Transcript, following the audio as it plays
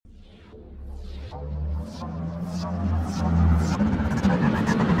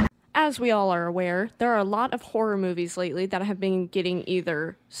As we all are aware, there are a lot of horror movies lately that have been getting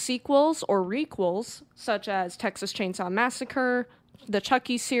either sequels or requels, such as Texas Chainsaw Massacre, the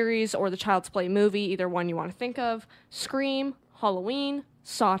Chucky series, or the Child's Play movie, either one you want to think of, Scream, Halloween,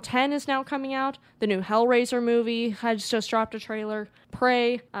 Saw 10 is now coming out, the new Hellraiser movie has just dropped a trailer,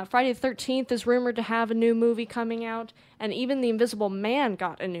 Prey, Friday the 13th is rumored to have a new movie coming out, and even The Invisible Man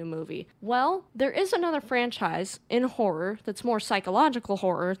got a new movie. Well, there is another franchise in horror that's more psychological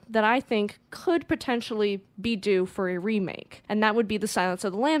horror that I think could potentially be due for a remake, and that would be the Silence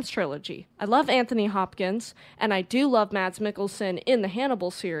of the Lambs trilogy. I love Anthony Hopkins, and I do love Mads Mikkelsen in the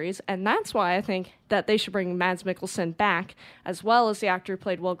Hannibal series, and that's why I think that they should bring Mads Mikkelsen back, as well as the actor who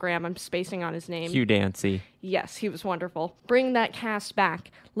played Will Graham. I'm spacing on his name. Hugh Dancy. Yes, he was wonderful. Bring that cast back.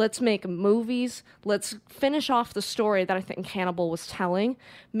 Let's make movies. Let's finish off the story that I think Hannibal was telling.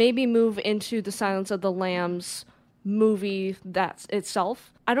 Maybe move into the Silence of the Lambs movie that's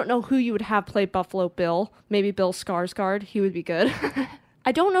itself. I don't know who you would have play Buffalo Bill. Maybe Bill Skarsgård. He would be good.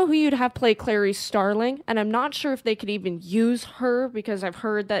 I don't know who you'd have play Clarice Starling, and I'm not sure if they could even use her, because I've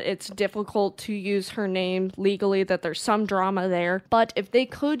heard that it's difficult to use her name legally, that there's some drama there. But if they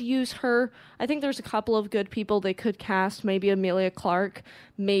could use her, I think there's a couple of good people they could cast. Maybe Emilia Clarke,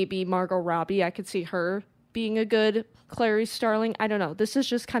 maybe Margot Robbie. I could see her being a good Clarice Starling. I don't know. This is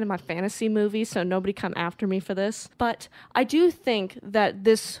just kind of my fantasy movie, so nobody come after me for this. But I do think that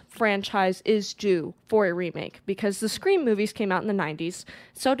this franchise is due for a remake, because the Scream movies came out in the 90s.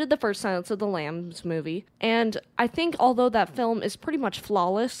 So did the first Silence of the Lambs movie. And I think although that film is pretty much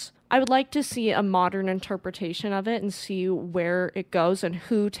flawless, I would like to see a modern interpretation of it and see where it goes and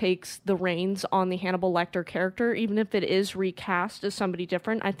who takes the reins on the Hannibal Lecter character. Even if it is recast as somebody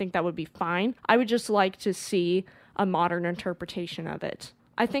different, I think that would be fine. I would just like to see a modern interpretation of it.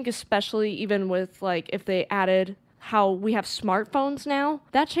 I think especially even with, like, if they added how we have smartphones now,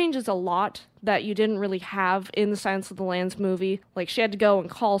 that changes a lot that you didn't really have in the Silence of the Lambs movie. Like, she had to go and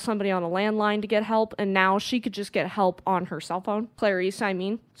call somebody on a landline to get help, and now she could just get help on her cell phone. Clarice, I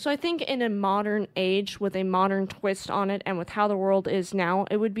mean. So I think in a modern age, with a modern twist on it, and with how the world is now,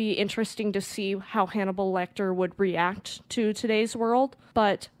 it would be interesting to see how Hannibal Lecter would react to today's world.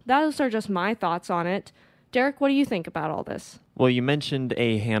 But those are just my thoughts on it. Derek, what do you think about all this? Well, you mentioned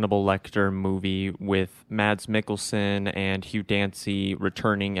a Hannibal Lecter movie with Mads Mikkelsen and Hugh Dancy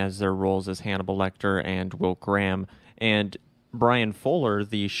returning as their roles as Hannibal Lecter and Will Graham, and Brian Fuller,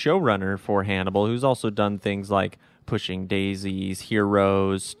 the showrunner for Hannibal, who's also done things like Pushing Daisies,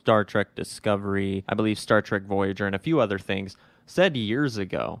 Heroes, Star Trek Discovery, I believe Star Trek Voyager, and a few other things, said years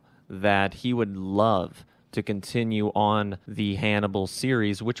ago that he would love to continue on the Hannibal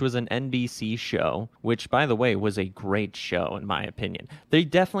series, which was an NBC show, which, by the way, was a great show, in my opinion. They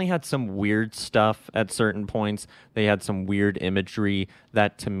definitely had some weird stuff at certain points. They had some weird imagery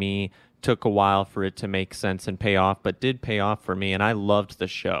that, to me, took a while for it to make sense and pay off, but did pay off for me, and I loved the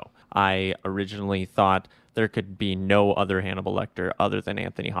show. I originally thought there could be no other Hannibal Lecter other than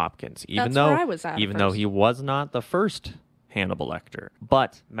Anthony Hopkins, even though he was not the first Hannibal Lecter.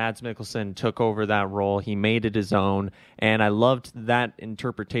 But Mads Mikkelsen took over that role. He made it his own, and I loved that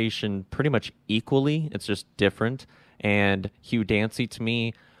interpretation pretty much equally. It's just different. And Hugh Dancy, to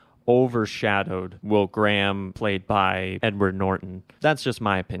me, overshadowed Will Graham, played by Edward Norton. That's just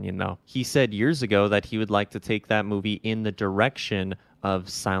my opinion, though. He said years ago that he would like to take that movie in the direction of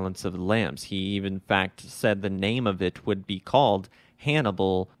Silence of the Lambs. He even, in fact, said the name of it would be called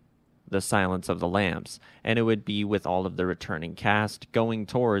Hannibal, The Silence of the Lambs, and it would be with all of the returning cast going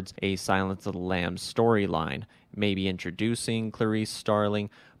towards a Silence of the Lambs storyline, maybe introducing Clarice Starling.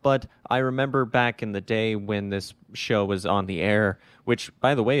 But I remember back in the day when this show was on the air, which,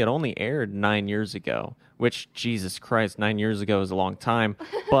 by the way, it only aired 9 years ago, which, Jesus Christ, 9 years ago is a long time.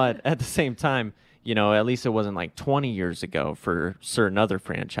 But at the same time, you know, at least it wasn't like 20 years ago for certain other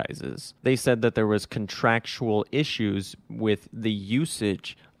franchises. They said that there was contractual issues with the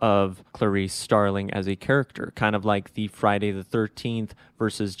usage of Clarice Starling as a character, kind of like the Friday the 13th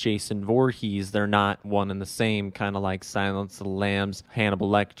versus Jason Voorhees. They're not one and the same, kind of like Silence of the Lambs, Hannibal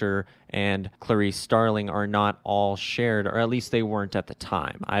Lecter, and Clarice Starling are not all shared, or at least they weren't at the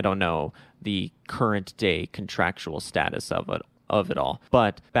time. I don't know the current day contractual status of it all.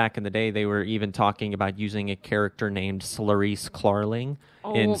 But back in the day, they were even talking about using a character named Clarice Clarling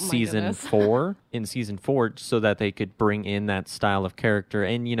in season 4, so that they could bring in that style of character.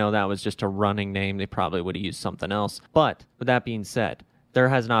 And, you know, that was just a running name. They probably would have used something else. But with that being said, there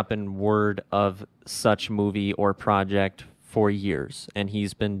has not been word of such movie or project for years. And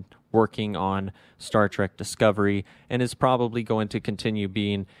he's been working on Star Trek Discovery and is probably going to continue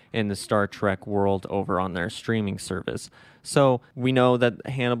being in the Star Trek world over on their streaming service. So we know that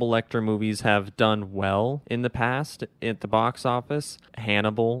Hannibal Lecter movies have done well in the past at the box office.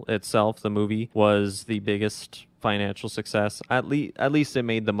 Hannibal itself, the movie, was the biggest financial success. At least it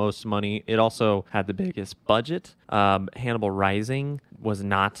made the most money. It also had the biggest budget. Hannibal Rising was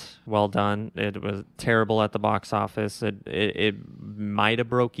not well done. It was terrible at the box office. It might have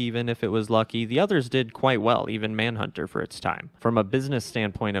broke even if it was lucky. The others did quite well, even Manhunter for its time. From a business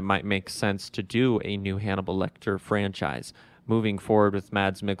standpoint, it might make sense to do a new Hannibal Lecter franchise. Moving forward with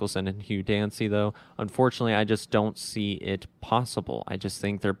Mads Mikkelsen and Hugh Dancy, though, unfortunately, I just don't see it possible. I just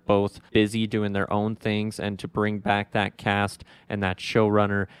think they're both busy doing their own things, and to bring back that cast and that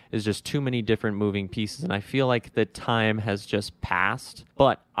showrunner is just too many different moving pieces, and I feel like the time has just passed.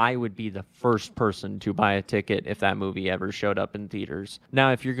 But I would be the first person to buy a ticket if that movie ever showed up in theaters.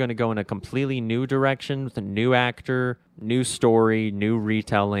 Now, if you're going to go in a completely new direction with a new actor, new story, new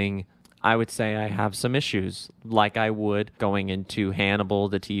retelling, I would say I have some issues, like I would going into Hannibal,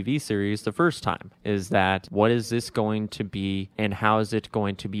 the TV series, the first time. Is that, what is this going to be, and how is it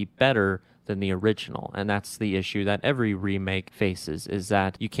going to be better than the original? And that's the issue that every remake faces, is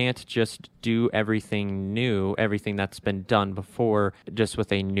that you can't just do everything new, everything that's been done before, just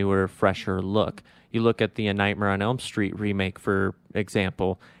with a newer, fresher look. You look at the A Nightmare on Elm Street remake, for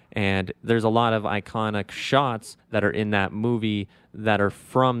example, and there's a lot of iconic shots that are in that movie that are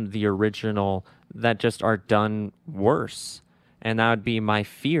from the original that just are done worse. And that would be my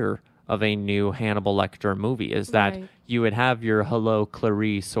fear of a new Hannibal Lecter movie, is that you would have your Hello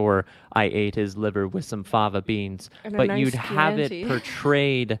Clarice or I ate his liver with some fava beans, but nice you'd have it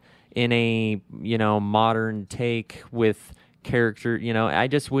portrayed in a, modern take with character. I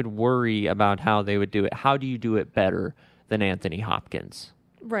just would worry about how they would do it. How do you do it better than Anthony Hopkins?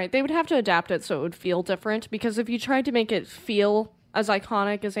 Right. They would have to adapt it so it would feel different, because if you tried to make it feel as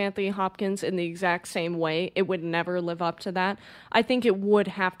iconic as Anthony Hopkins in the exact same way, it would never live up to that. I think it would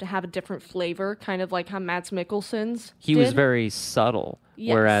have to have a different flavor, kind of like how Mads Mikkelsen's He was very subtle,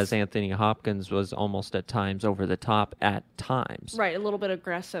 whereas Anthony Hopkins was almost at times over the top at times. Right, a little bit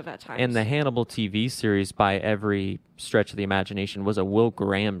aggressive at times. And the Hannibal TV series, by every stretch of the imagination, was a Will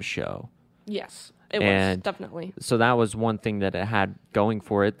Graham show. Yes. It was, definitely. So that was one thing that it had going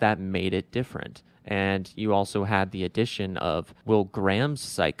for it that made it different. And you also had the addition of Will Graham's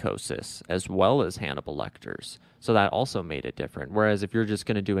psychosis as well as Hannibal Lecter's. So that also made it different. Whereas if you're just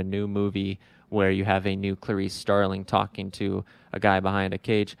going to do a new movie where you have a new Clarice Starling talking to a guy behind a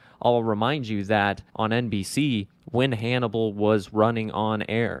cage, I'll remind you that on NBC, when Hannibal was running on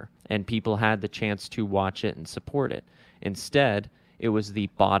air and people had the chance to watch it and support it, instead, it was the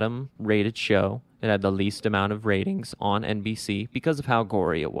bottom-rated show. It had the least amount of ratings on NBC because of how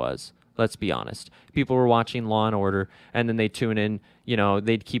gory it was. Let's be honest. People were watching Law and Order, and then they'd tune in,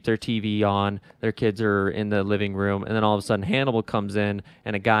 they'd keep their TV on, their kids are in the living room, and then all of a sudden Hannibal comes in,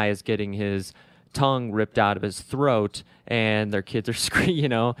 and a guy is getting his tongue ripped out of his throat, and their kids are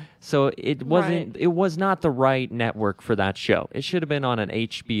screaming, So it wasn't. Right. It was not the right network for that show. It should have been on an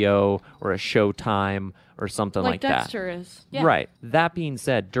HBO or a Showtime or something like that. Dexter is. Yeah. Right. That being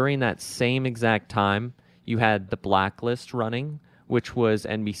said, during that same exact time, you had The Blacklist running, which was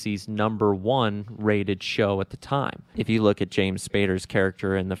NBC's #1 rated show at the time. If you look at James Spader's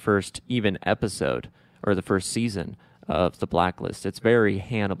character in the first even episode, or the first season of The Blacklist, it's very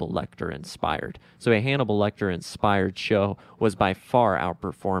Hannibal Lecter inspired. So a Hannibal Lecter inspired show was by far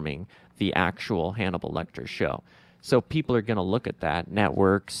outperforming the actual Hannibal Lecter show. So people are going to look at that.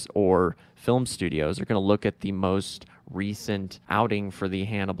 Networks or film studios are going to look at the most recent outing for the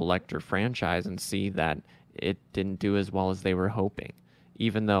Hannibal Lecter franchise and see that it didn't do as well as they were hoping.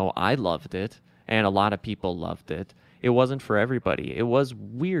 Even though I loved it, and a lot of people loved it, it wasn't for everybody. It was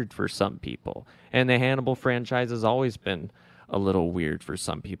weird for some people. And the Hannibal franchise has always been a little weird for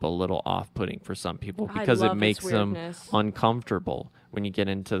some people, a little off-putting for some people, because it makes them uncomfortable when you get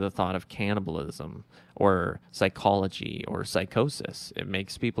into the thought of cannibalism or psychology or psychosis. It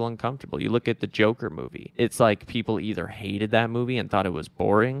makes people uncomfortable. You look at the Joker movie. It's like people either hated that movie and thought it was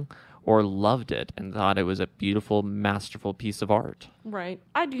boring, or loved it and thought it was a beautiful, masterful piece of art. Right.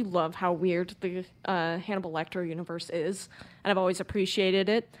 I do love how weird the Hannibal Lecter universe is, and I've always appreciated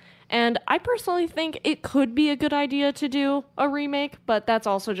it. And I personally think it could be a good idea to do a remake, but that's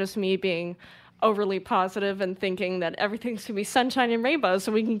also just me being overly positive and thinking that everything's going to be sunshine and rainbows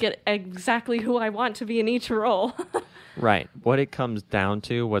so we can get exactly who I want to be in each role. Right. What it comes down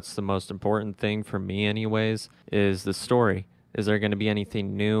to, what's the most important thing for me anyways, is the story. Is there going to be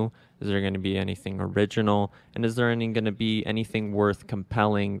anything new? Is there going to be anything original? And is there going to be anything worth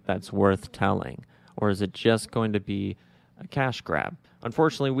compelling that's worth telling? Or is it just going to be a cash grab?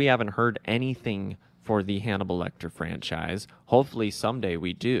 Unfortunately, we haven't heard anything for the Hannibal Lecter franchise. Hopefully someday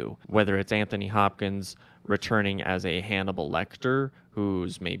we do. Whether it's Anthony Hopkins returning as a Hannibal Lecter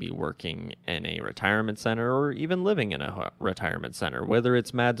who's maybe working in a retirement center or even living in a retirement center. Whether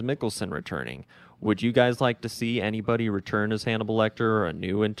it's Mads Mikkelsen returning. Would you guys like to see anybody return as Hannibal Lecter or a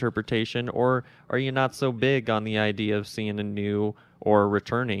new interpretation? Or are you not so big on the idea of seeing a new or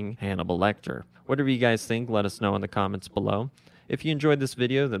returning Hannibal Lecter? Whatever you guys think, let us know in the comments below. If you enjoyed this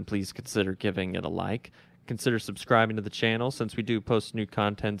video, then please consider giving it a like. Consider subscribing to the channel since we do post new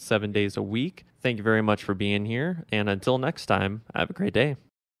content 7 days a week. Thank you very much for being here, and until next time, have a great day.